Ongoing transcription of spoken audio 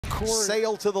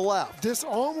sail to the left. This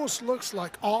almost looks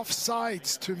like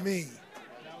offsides to me.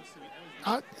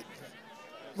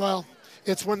 Well,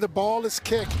 it's when the ball is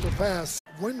kicked or passed.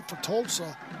 Win for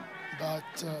Tulsa, but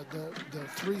the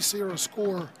 3-0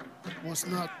 score was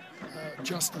not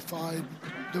justified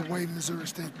the way Missouri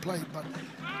State played. But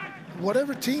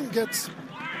whatever team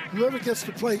whoever gets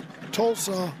to play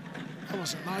Tulsa, that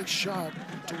was a nice shot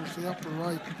towards the upper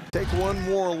right. Take one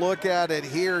more look at it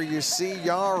here. You see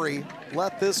Yari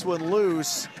let this one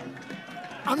loose.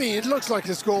 I mean, it looks like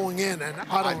it's going in, and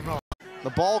I don't know. The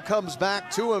ball comes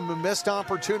back to him. A missed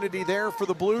opportunity there for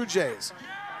the Blue Jays.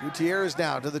 Gutierrez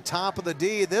now to the top of the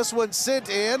D. This one sent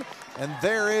in, and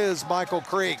there is Michael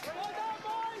Creek.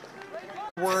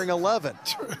 Wearing 11.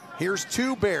 Here's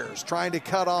two Bears trying to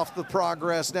cut off the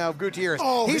progress now of Gutierrez.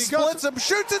 Oh, he splits them,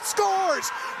 shoots and scores!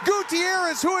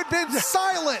 Gutierrez, who had been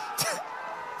silent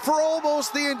for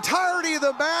almost the entirety of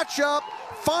the matchup,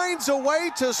 finds a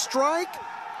way to strike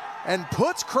and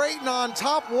puts Creighton on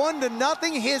top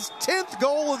 1-0, his 10th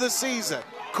goal of the season.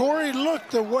 Corey, look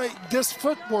the way this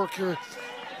footwork here,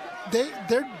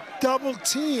 they're double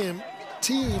team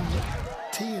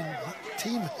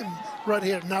him right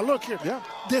here. Now look here,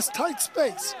 this tight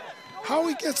space, how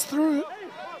he gets through.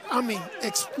 I mean,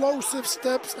 explosive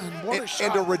steps, and what a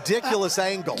shot. And a ridiculous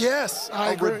angle. Yes,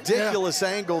 I agree. A ridiculous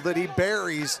angle that he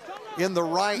buries in the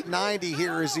right 90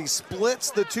 here as he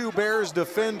splits the two Bears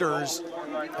defenders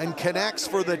and connects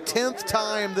for the 10th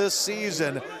time this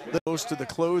season. Goes to the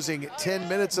closing 10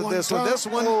 minutes of this one. This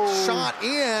one shot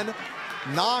in,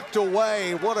 knocked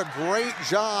away. What a great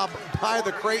job by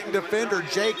the Creighton defender,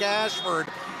 Jake Ashford,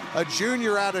 a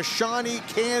junior out of Shawnee,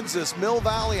 Kansas. Mill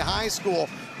Valley High School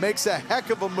makes a heck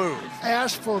of a move.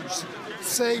 Ashford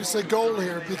saves a goal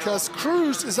here because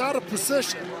Cruz is out of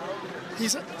position.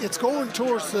 It's going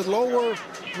towards the lower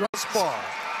bar.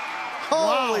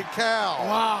 Holy cow.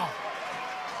 Wow.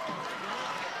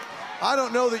 I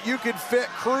don't know that you could fit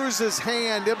Cruz's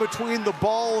hand in between the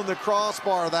ball and the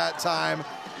crossbar that time,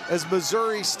 as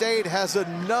Missouri State has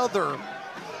another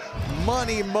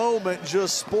money moment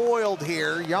just spoiled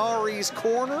here. Yari's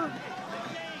corner.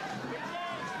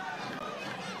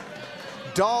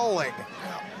 Dalling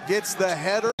gets the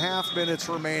header. Half minutes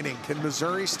remaining. Can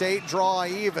Missouri State draw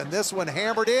even? This one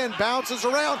hammered in, bounces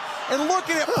around, and look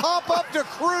at it pop up to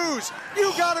Cruz.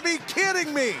 You gotta be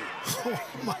kidding me. Oh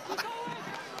my.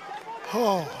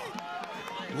 Oh.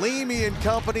 Leamy and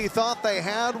company thought they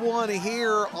had one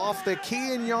here off the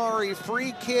Yari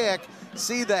free kick.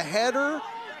 See the header,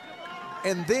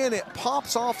 and then it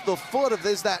pops off the foot of,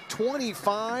 is that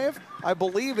 25? I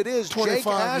believe it is, Jake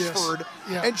Ashford, yes.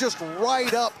 Yeah. And just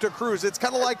right up to Cruz. It's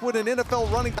kind of like when an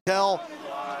NFL running tell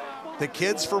the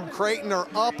kids from Creighton are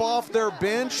up off their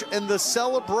bench, and the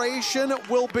celebration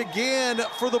will begin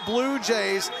for the Blue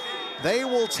Jays. They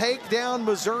will take down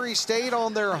Missouri State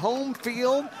on their home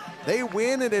field. They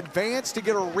win and advance to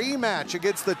get a rematch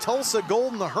against the Tulsa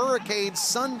Golden Hurricanes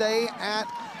Sunday at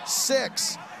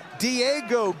 6.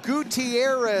 Diego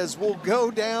Gutierrez will go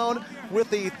down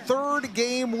with the third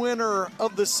game winner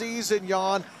of the season,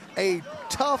 Jan. A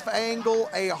tough angle,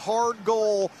 a hard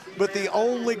goal, but the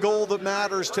only goal that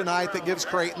matters tonight that gives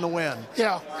Creighton the win.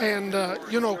 Yeah, and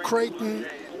you know, Creighton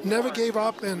never gave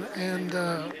up, and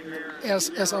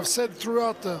as I've said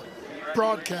throughout the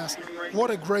broadcast,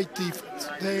 what a great defense.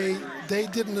 They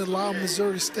didn't allow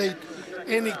Missouri State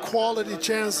any quality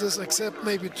chances except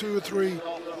maybe two or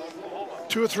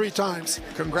three times.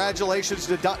 Congratulations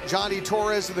to Johnny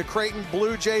Torres and the Creighton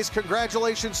Blue Jays.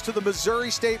 Congratulations to the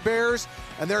Missouri State Bears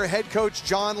and their head coach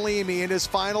John Leamy in his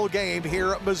final game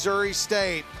here at Missouri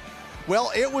State.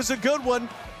 Well, it was a good one,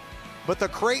 but the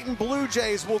Creighton Blue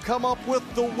Jays will come up with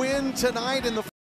the win tonight in the